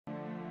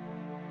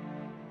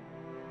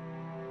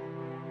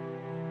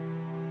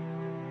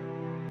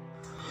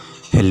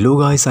Hello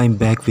guys, I'm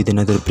back with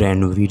another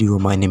brand new video.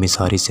 My name is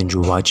Haris and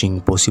you're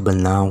watching Possible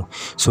Now.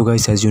 So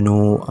guys, as you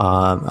know,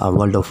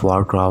 World of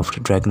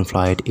Warcraft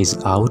Dragonflight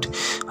is out,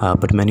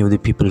 but many of the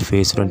people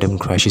face random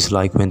crashes,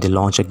 like when they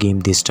launch a game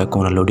they stuck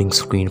on a loading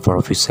screen for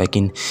a few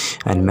seconds,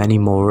 and many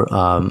more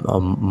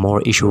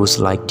issues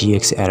like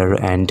DX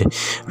error and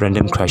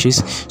random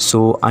crashes.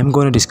 So I'm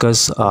going to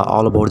discuss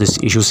all about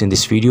these issues in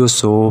this video.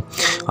 So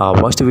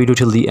watch the video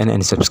till the end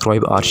and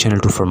subscribe our channel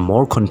for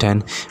more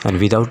content. And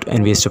without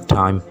any waste of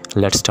time,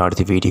 let's start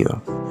the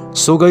video.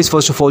 So guys,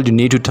 first of all, you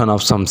need to turn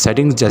off some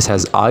settings just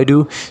as I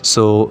do.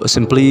 So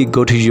simply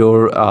go to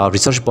your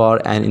research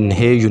bar, and in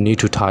here you need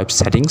to type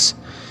settings.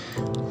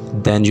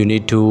 Then you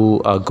need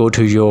to go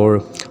to your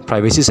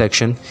privacy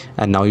section,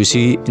 and now you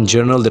see in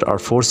general there are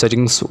 4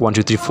 settings, 1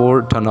 2 3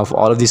 4. Turn off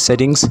all of these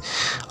settings.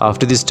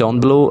 After this, down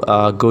below,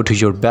 go to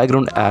your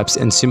background apps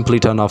and simply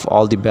turn off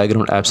all the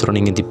background apps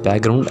running in the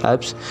background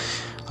apps.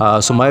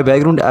 So my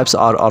background apps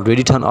are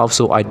already turned off,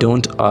 so I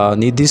don't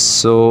need this.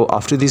 So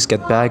after this,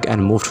 get back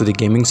and move to the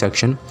gaming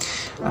section,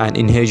 and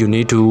in here you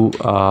need to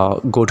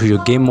go to your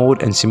game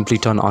mode and simply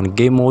turn on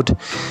game mode.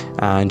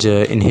 And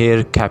in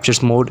here,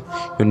 captures mode,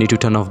 you need to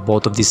turn off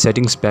both of these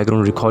settings,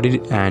 background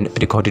recorded and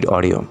recorded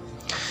audio.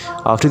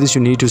 After this,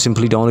 you need to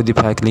simply download the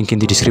pack, link in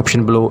the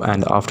description below.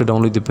 And after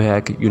download the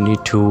pack, you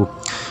need to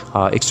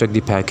extract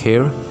the pack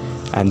here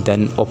and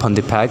then open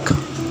the pack.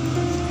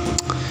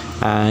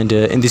 And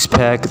in this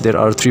pack there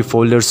are 3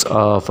 folders.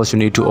 First you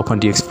need to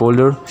open DX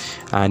folder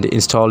and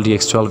install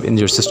DX12 in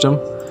your system.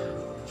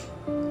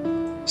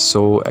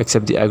 So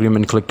accept the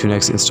agreement, click to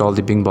next, install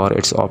the Bing bar.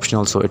 It's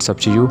optional, so it's up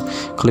to you.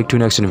 Click to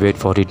next and wait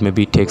for it.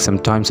 Maybe it takes some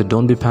time, so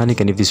don't be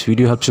panic. And if this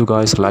video helps you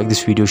guys, like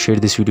this video, share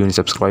this video, and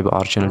subscribe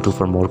our channel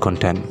for more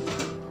content.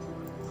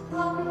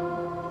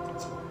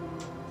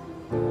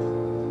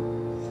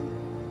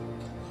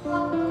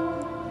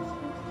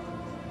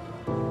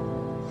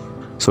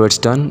 So it's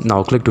done.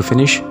 Now click to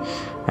finish,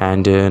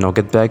 and now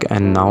get back.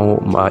 And now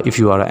if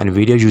you are an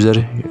NVIDIA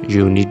user,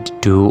 you need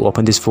to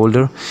open this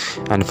folder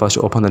and first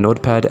open the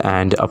notepad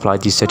and apply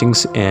these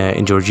settings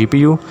in your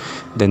GPU.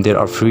 Then there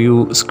are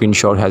few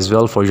screenshots as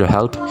well for your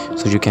help,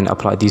 so you can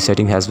apply these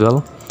settings as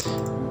well.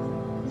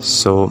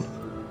 So,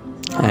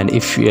 and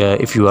if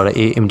you are an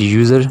AMD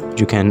user,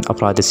 you can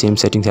apply the same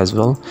settings as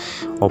well.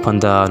 Open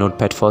the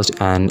notepad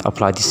first and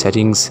apply the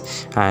settings,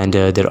 and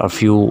there are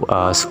few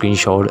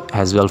screenshots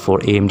as well for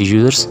AMD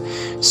users.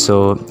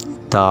 So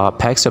the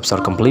pack steps are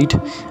complete,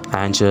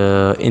 and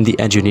in the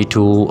end you need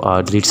to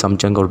delete some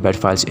junk or bad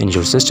files in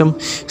your system.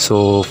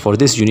 So for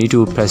this you need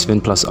to press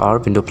window plus R,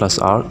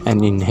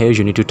 and in here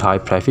you need to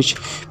type prefetch,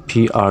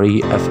 prefetch.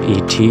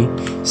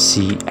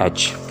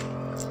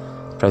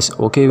 Press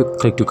OK,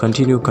 click to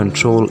continue,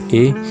 Control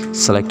A,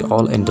 select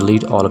all and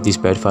delete all of these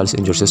bad files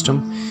in your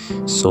system.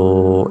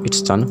 So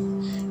it's done.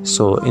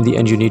 So in the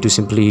end you need to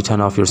simply turn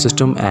off your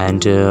system,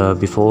 and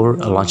before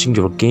launching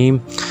your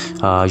game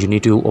you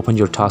need to open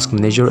your task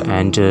manager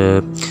and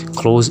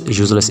close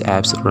useless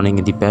apps running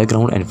in the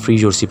background and free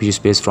your CPU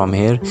space from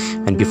here.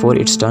 And before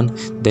it's done,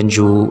 then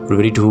you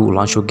ready to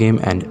launch your game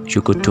and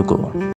you're good to go.